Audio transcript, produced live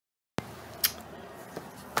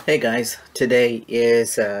Hey guys, today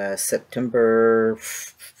is September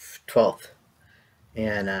 12th,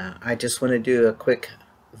 and I just want to do a quick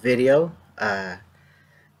video.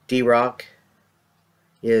 D-Rock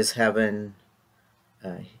is having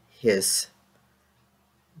uh, his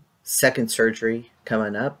second surgery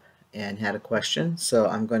coming up and had a question, so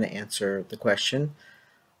I'm going to answer the question.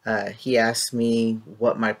 He asked me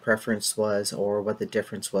what my preference was or what the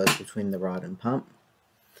difference was between the rod and pump.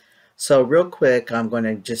 So real quick, I'm going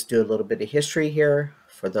to just do a little bit of history here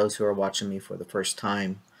for those who are watching me for the first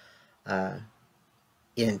time. Uh,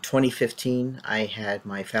 in 2015, I had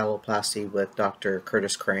my phalloplasty with Dr.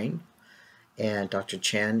 Curtis Crane and Dr.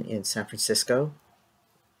 Chen in San Francisco.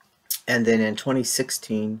 And then in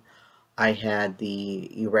 2016, I had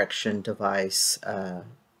the erection device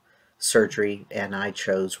surgery and I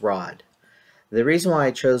chose rod. The reason why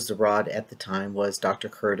I chose the rod at the time was Dr.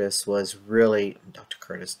 Crane was really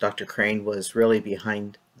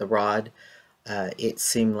behind the rod. It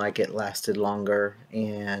seemed like it lasted longer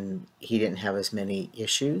and he didn't have as many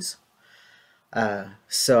issues.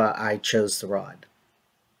 So I chose the rod.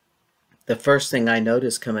 The first thing I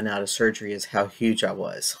noticed coming out of surgery is how huge I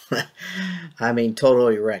was. I mean, total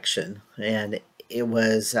erection. And it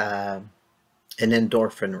was an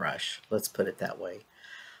endorphin rush, let's put it that way.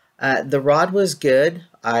 The rod was good.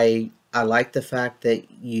 I like the fact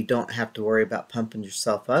that you don't have to worry about pumping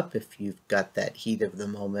yourself up if you've got that heat of the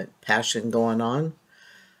moment passion going on.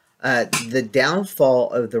 The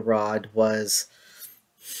downfall of the rod was,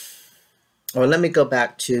 or let me go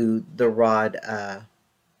back to the rod.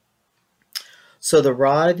 So the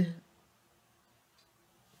rod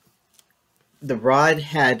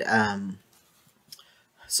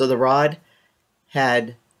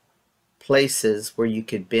had places where you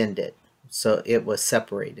could bend it, so it was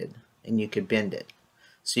separated and you could bend it.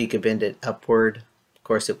 So you could bend it upward. Of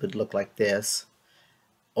course, it would look like this,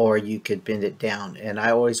 or you could bend it down, and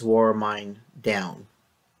I always wore mine down.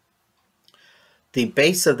 The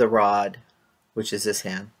base of the rod, which is this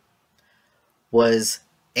hand, was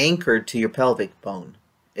anchored to your pelvic bone.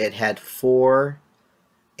 It had 4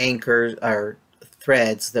 anchors or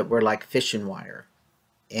threads that were like fishing wire,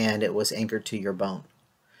 and it was anchored to your bone.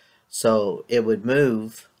 So it would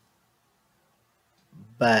move,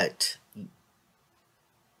 but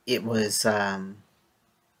it was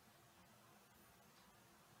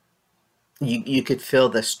you could feel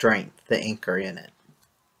the strength, the anchor in it.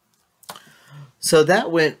 So that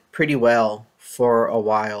went pretty well for a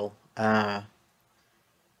while. But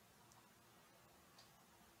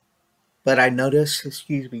I noticed,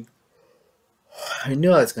 excuse me, I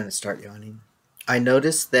knew I was going to start yawning. I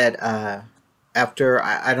noticed that after,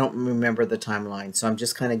 I don't remember the timeline, so I'm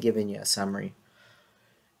just kind of giving you a summary.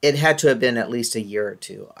 It had to have been at least a year or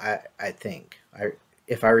two, I think,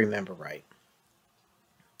 if I remember right.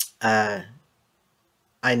 I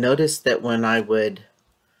noticed that when I would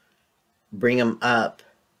bring him up,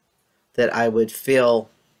 that I would feel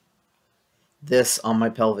this on my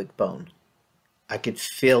pelvic bone. I could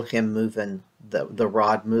feel him moving, the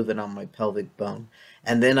rod moving on my pelvic bone.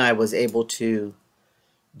 And then I was able to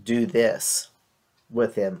do this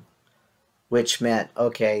with him, which meant,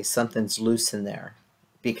 okay, something's loose in there.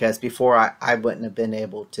 Because before I wouldn't have been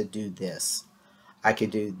able to do this. I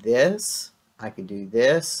could do this, I could do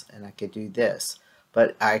this, and I could do this.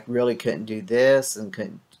 But I really couldn't do this,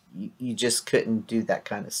 and you just couldn't do that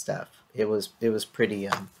kind of stuff. It was pretty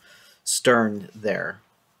stern there.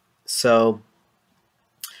 So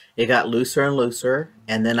it got looser and looser,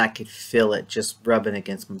 and then I could feel it just rubbing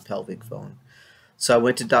against my pelvic bone. So I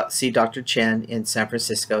went to see Dr. Chen in San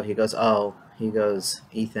Francisco. He goes, "Oh," he goes,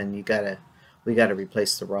 "Ethan, we gotta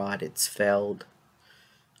replace the rod. It's failed."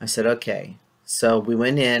 I said, "Okay." So we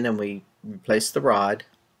went in and we replaced the rod,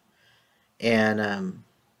 and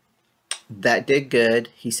that did good.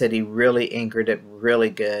 He said he really anchored it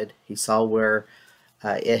really good. He saw where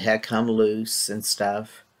it had come loose and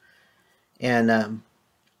stuff, and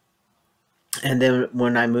then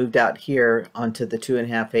when I moved out here onto the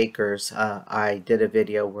 2.5 acres, I did a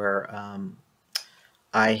video where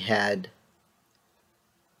I had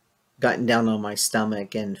gotten down on my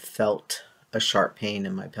stomach and felt a sharp pain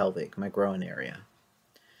in my pelvic, my groin area.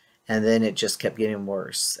 And then it just kept getting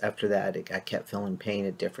worse. After that, I kept feeling pain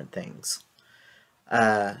at different things.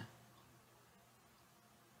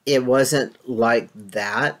 It wasn't like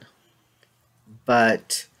that,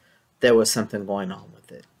 but there was something going on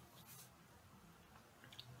with it.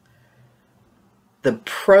 The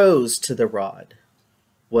pros to the rod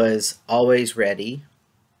was always ready.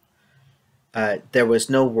 There was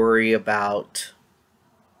no worry about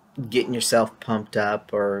getting yourself pumped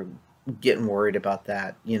up or getting worried about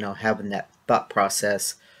that, you know, having that thought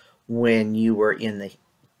process when you were in the,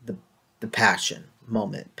 the passionate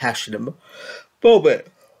moment.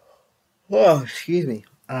 Oh, excuse me.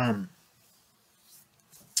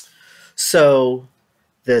 So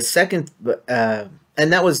the second,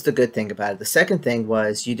 and that was the good thing about it. The second thing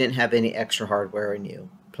was you didn't have any extra hardware in you,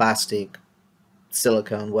 plastic,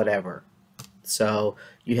 silicone, whatever. So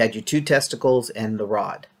you had your two testicles and the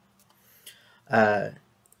rod. Uh,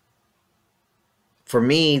 for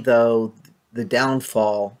me, though, the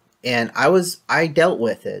downfall, and I dealt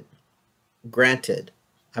with it. Granted,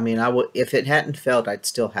 I mean, I would if it hadn't failed, I'd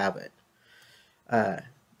still have it. Uh,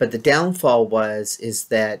 but the downfall is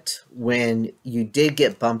that when you did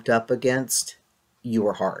get bumped up against, you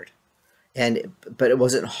were hard, but it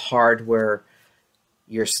wasn't hard where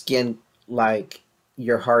your skin, like,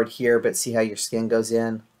 you're hard here, but see how your skin goes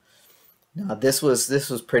in. No, this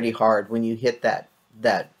was pretty hard when you hit that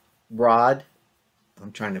rod.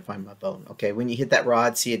 I'm trying to find my bone. Okay, when you hit that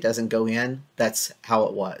rod, see it doesn't go in. That's how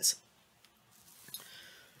it was.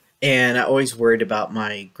 And I always worried about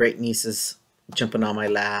my great nieces jumping on my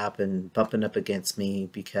lap and bumping up against me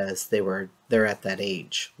because they're at that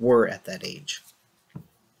age, were at that age.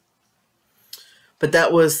 But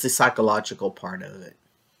that was the psychological part of it.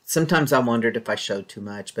 Sometimes I wondered if I showed too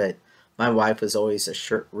much, but my wife was always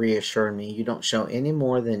reassuring me, you don't show any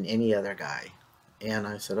more than any other guy. And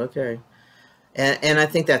I said, okay. And I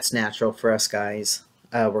think that's natural for us guys.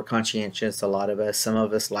 We're conscientious, a lot of us. Some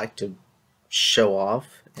of us like to show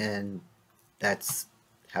off, and that's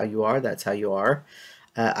how you are. That's how you are.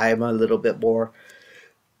 I am a little bit more,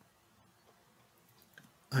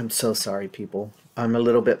 I'm so sorry, people. I'm a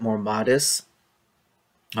little bit more modest.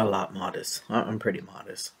 A lot modest. I'm pretty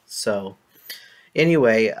modest. So,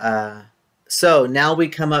 anyway, so now we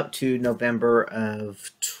come up to November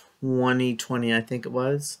of 2020, I think it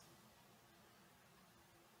was.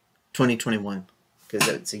 2021, because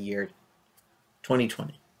it's a year.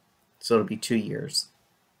 2020. So it'll be 2 years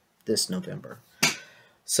this November.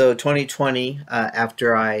 So 2020,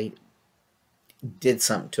 after I did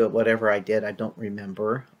something to it, whatever I did, I don't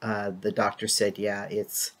remember. The doctor said, yeah,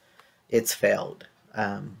 it's failed.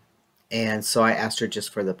 And so I asked her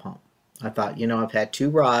just for the pump. I thought, you know, I've had two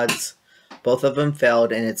rods, both of them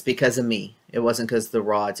failed, and it's because of me. It wasn't because of the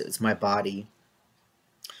rods, it was my body.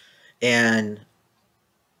 And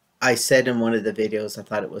I said in one of the videos, I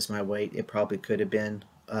thought it was my weight. It probably could have been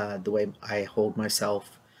the way I hold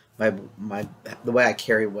myself, the way I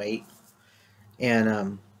carry weight.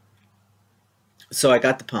 And so I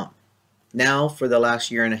got the pump. Now, for the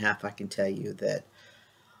last year and a half, I can tell you that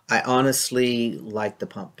I honestly like the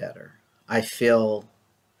pump better. I feel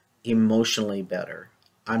emotionally better.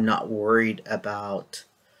 I'm not worried about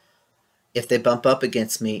if they bump up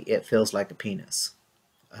against me, it feels like a penis.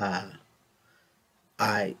 Uh,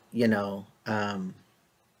 you know, our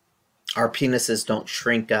penises don't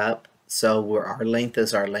shrink up, so our length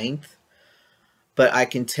is our length. But I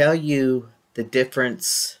can tell you the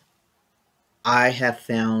difference I have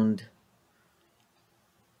found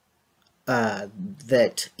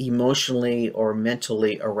that emotionally or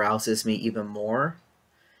mentally arouses me even more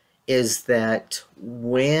is that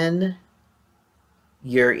when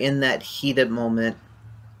you're in that heated moment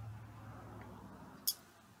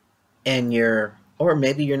and or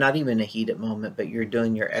maybe you're not even in a heated moment, but you're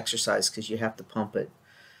doing your exercise because you have to pump it.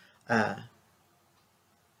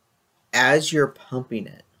 As you're pumping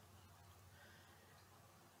it,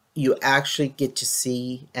 you actually get to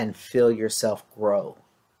see and feel yourself grow.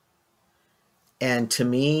 And to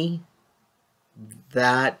me,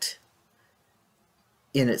 that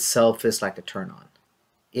in itself is like a turn on.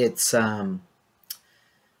 It's I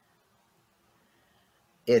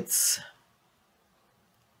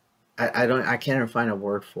can't even find a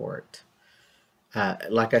word for it.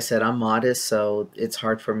 Like I said, I'm modest, so it's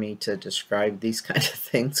hard for me to describe these kind of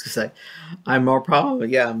things because I'm more probably,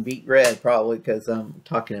 yeah, I'm beat red probably because I'm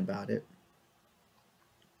talking about it.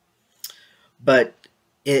 But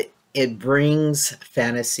it brings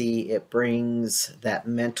fantasy, it brings that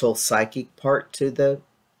mental psychic part to the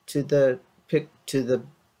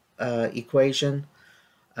equation.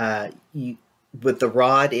 You with the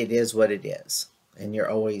rod, it is what it is, and you're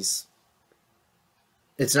always,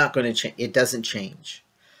 it's not going to change. It doesn't change.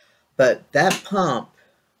 But that pump,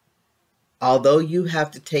 although you have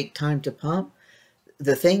to take time to pump,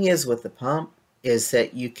 the thing is with the pump is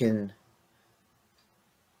that you can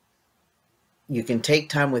take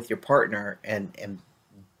time with your partner and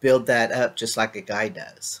build that up just like a guy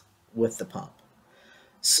does with the pump.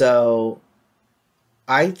 So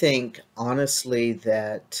I think honestly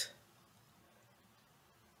that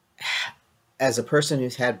as a person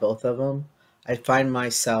who's had both of them, I find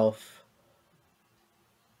myself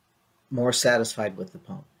more satisfied with the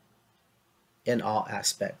pump in all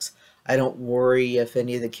aspects. I don't worry if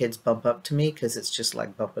any of the kids bump up to me because it's just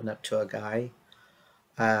like bumping up to a guy.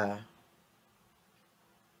 Uh,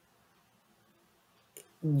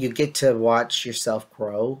 you get to watch yourself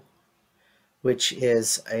grow, which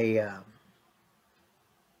is a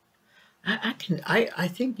I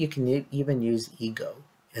think you can even use ego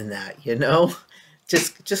in that, you know.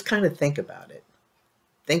 Just kind of think about it.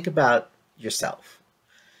 Think about yourself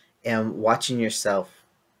and watching yourself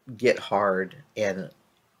get hard and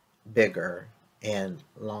bigger and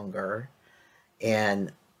longer,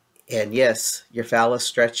 and yes, your phallus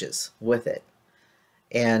stretches with it.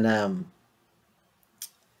 And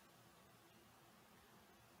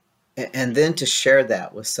and then to share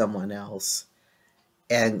that with someone else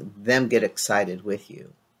and them get excited with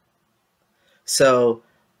you. So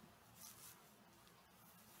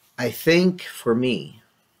I think for me,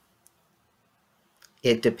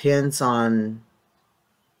 it depends on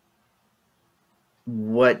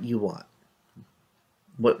what you want,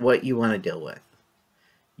 what you want to deal with.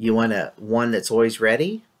 You want one that's always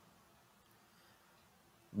ready,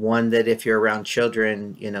 one that if you're around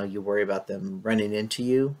children, you know, you worry about them running into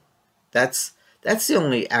you. That's that's the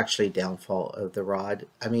only actually downfall of the rod.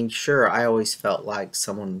 I mean, sure, I always felt like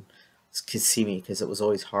someone could see me because it was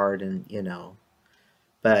always hard, and you know,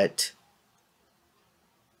 but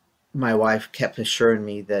my wife kept assuring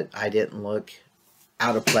me that I didn't look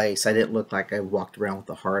out of place. I didn't look like I walked around with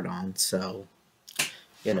a heart on. So,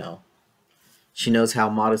 you know, she knows how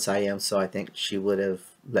modest I am, so I think she would have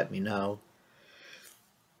let me know.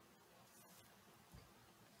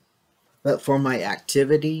 But for my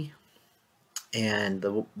activity and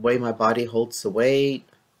the way my body holds the weight,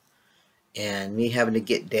 and me having to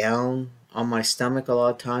get down on my stomach a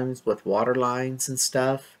lot of times with water lines and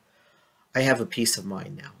stuff, I have a peace of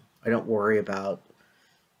mind now. I don't worry about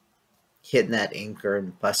hitting that anchor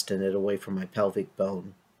and busting it away from my pelvic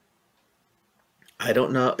bone. I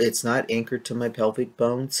don't know, it's not anchored to my pelvic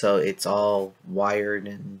bone, so it's all wired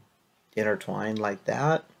and intertwined like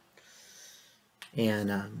that.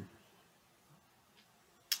 And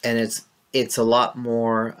and it's a lot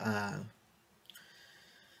more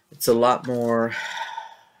it's a lot more,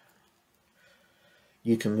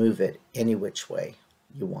 you can move it any which way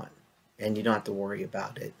you want, and you don't have to worry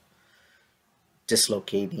about it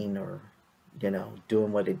dislocating or, you know,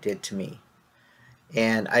 doing what it did to me.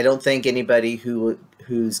 And I don't think anybody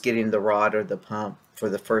who's getting the rod or the pump for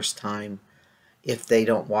the first time, if they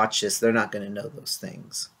don't watch this, they're not going to know those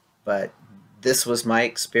things. But this was my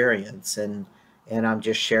experience, and I'm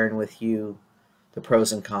just sharing with you the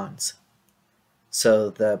pros and cons. So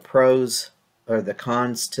the pros or the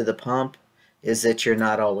cons to the pump is that you're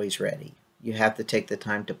not always ready. You have to take the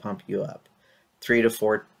time to pump you up. 3 to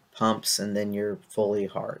 4 pumps and then you're fully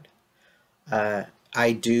hard.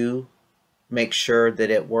 I do make sure that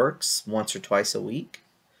it works once or twice a week.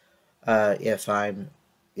 If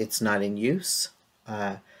it's not in use.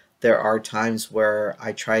 There are times where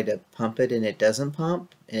I try to pump it and it doesn't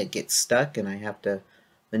pump and it gets stuck and I have to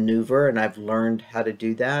maneuver, and I've learned how to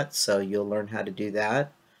do that, so you'll learn how to do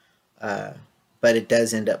that. But it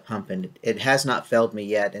does end up pumping. It has not failed me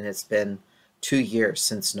yet, and it's been 2 years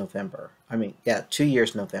since November. I mean, yeah, 2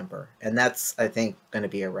 years November, and that's, I think, going to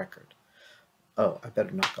be a record. Oh, I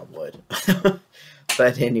better knock on wood.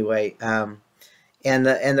 But anyway, and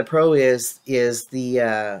the pro is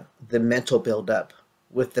the mental buildup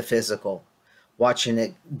with the physical, watching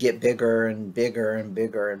it get bigger and bigger and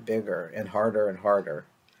bigger and bigger and harder,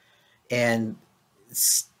 and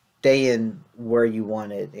staying where you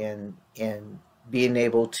want it, and being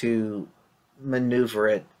able to maneuver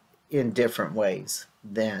it in different ways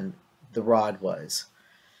than the rod was.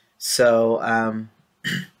 So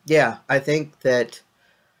yeah, I think that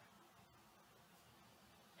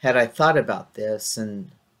had I thought about this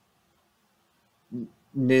and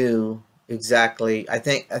knew exactly, I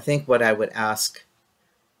think what I would ask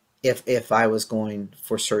if I was going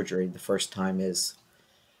for surgery the first time is,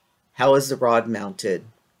 how is the rod mounted?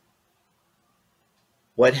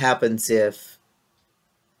 What happens if,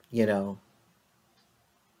 you know,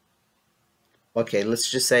 okay, let's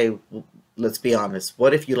just say, let's be honest.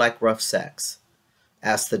 What if you like rough sex?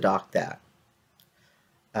 Ask the doc that.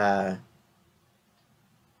 Uh,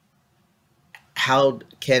 how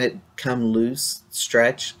can it come loose,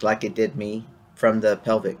 stretch like it did me from the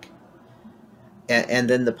pelvic? And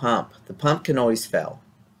then the pump. The pump can always fail.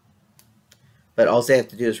 But all they have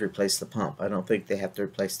to do is replace the pump. I don't think they have to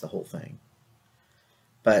replace the whole thing.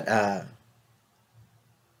 But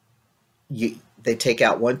they take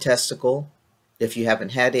out one testicle If you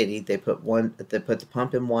haven't had any, they put the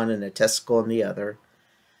pump in one and a testicle in the other.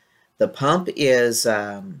 The pump is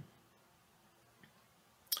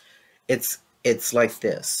it's like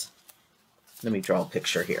this. Let me draw a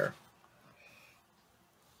picture here.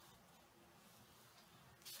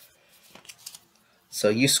 So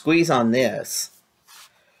you squeeze on this,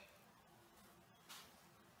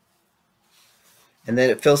 and then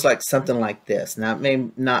it feels like something like this. Now it may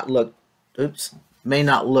not look, may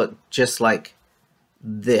not look just like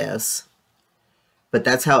this, but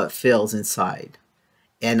that's how it feels inside.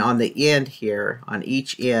 And on the end here, on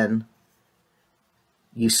each end,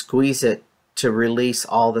 you squeeze it to release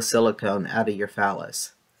all the silicone out of your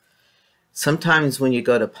phallus. Sometimes when you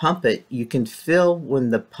go to pump it, you can feel when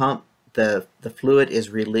the fluid is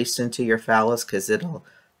released into your phallus, because it'll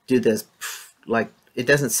do this, like, it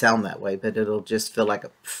doesn't sound that way, but it'll just feel like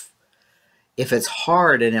a pff. If it's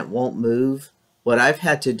hard and it won't move, what I've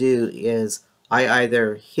had to do is I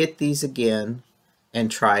either hit these again and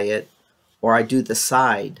try it, or I do the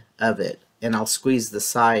side of it, and I'll squeeze the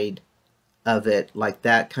side of it like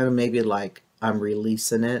that, kind of maybe like I'm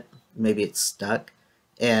releasing it, maybe it's stuck,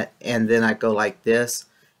 and then I go like this,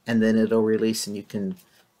 and then it'll release and you can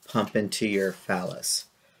pump into your phallus.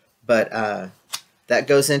 But that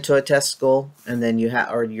goes into a testicle, and then you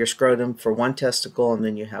have, or your scrotum for one testicle, and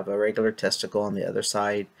then you have a regular testicle on the other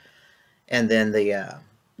side. And then the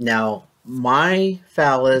now my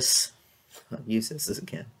phallus, I'll use this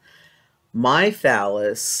again. My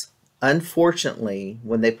phallus, unfortunately,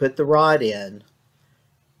 when they put the rod in,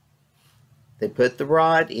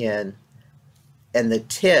 and the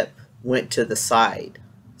tip went to the side.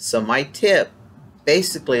 So my tip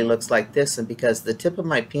basically looks like this, and because the tip of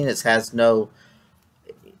my penis has nothing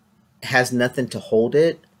to hold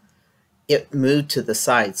it, it moved to the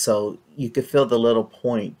side. So you could feel the little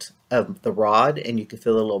point of the rod, and you could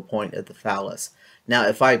feel the little point of the phallus. Now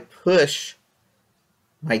if I push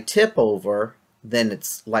my tip over, then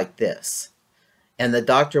it's like this. And the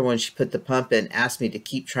doctor, when she put the pump in, asked me to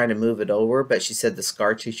keep trying to move it over, but she said the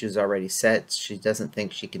scar tissue is already set. She doesn't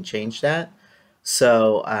think she can change that.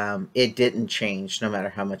 So it didn't change no matter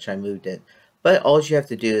how much I moved it. But all you have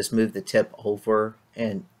to do is move the tip over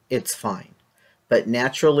and it's fine. But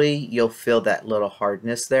naturally, you'll feel that little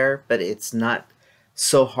hardness there, but it's not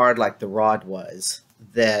so hard like the rod was.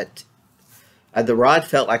 That the rod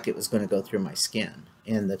felt like it was going to go through my skin.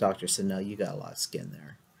 And the doctor said, no, you got a lot of skin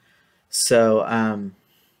there. So,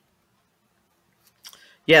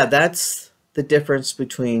 yeah, that's the difference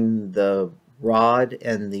between the rod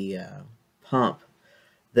and the pump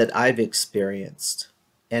that I've experienced.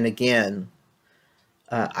 And again,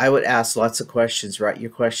 I would ask lots of questions. Write your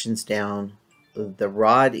questions down. The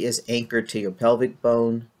rod is anchored to your pelvic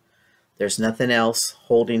bone. There's nothing else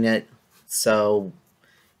holding it. So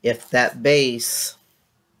if that base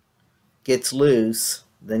gets loose,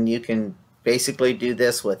 then you can basically do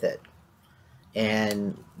this with it.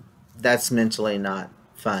 And that's mentally not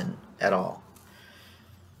fun at all.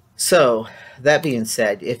 So that being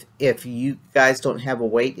said, if you guys don't have a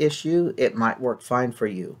weight issue, it might work fine for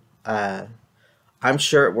you. I'm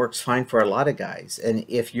sure it works fine for a lot of guys. And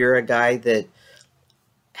if you're a guy that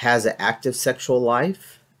has an active sexual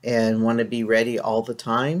life and want to be ready all the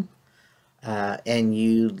time, and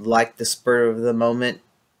you like the spur of the moment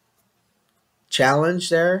challenge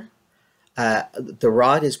there, the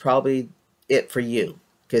rod is probably it for you,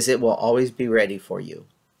 because it will always be ready for you.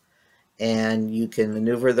 And you can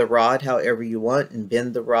maneuver the rod however you want and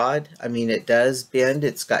bend the rod. I mean, it does bend.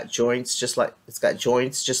 It's got joints just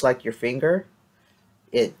like your finger.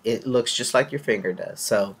 It looks just like your finger does.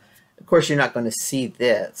 So of course you're not going to see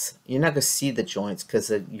this. You're not going to see the joints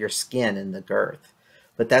because of your skin and the girth.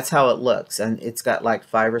 But that's how it looks, and it's got like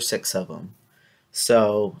 5 or 6 of them.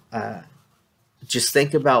 So just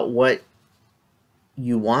think about what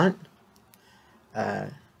you want.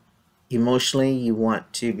 Emotionally, you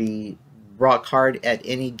want to be rock hard at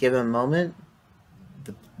any given moment.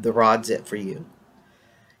 The rod's it for you.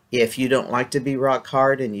 If you don't like to be rock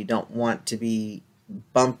hard and you don't want to be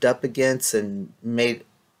bumped up against and made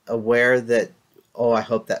aware that, oh, I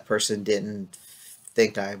hope that person didn't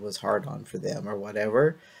think I was hard on for them or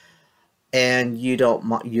whatever, and you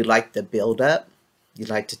like the build up, you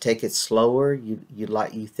like to take it slower,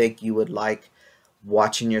 you think you would like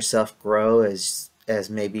watching yourself grow as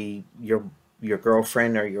maybe your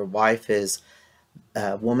girlfriend or your wife is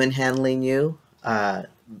woman handling you,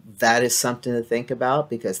 that is something to think about,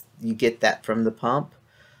 because you get that from the pump.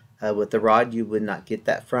 With the rod, you would not get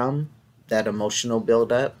that from that emotional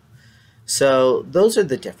buildup. So those are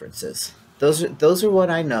the differences. Those are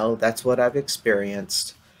what I know. That's what I've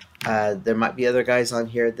experienced. There might be other guys on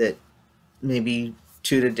here that maybe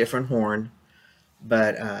toot a different horn.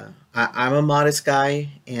 But I'm a modest guy,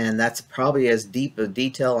 and that's probably as deep a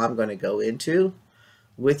detail I'm going to go into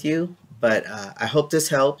with you. But I hope this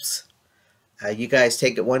helps. You guys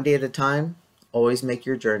take it one day at a time. Always make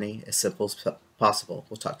your journey as simple as possible.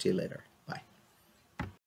 We'll talk to you later.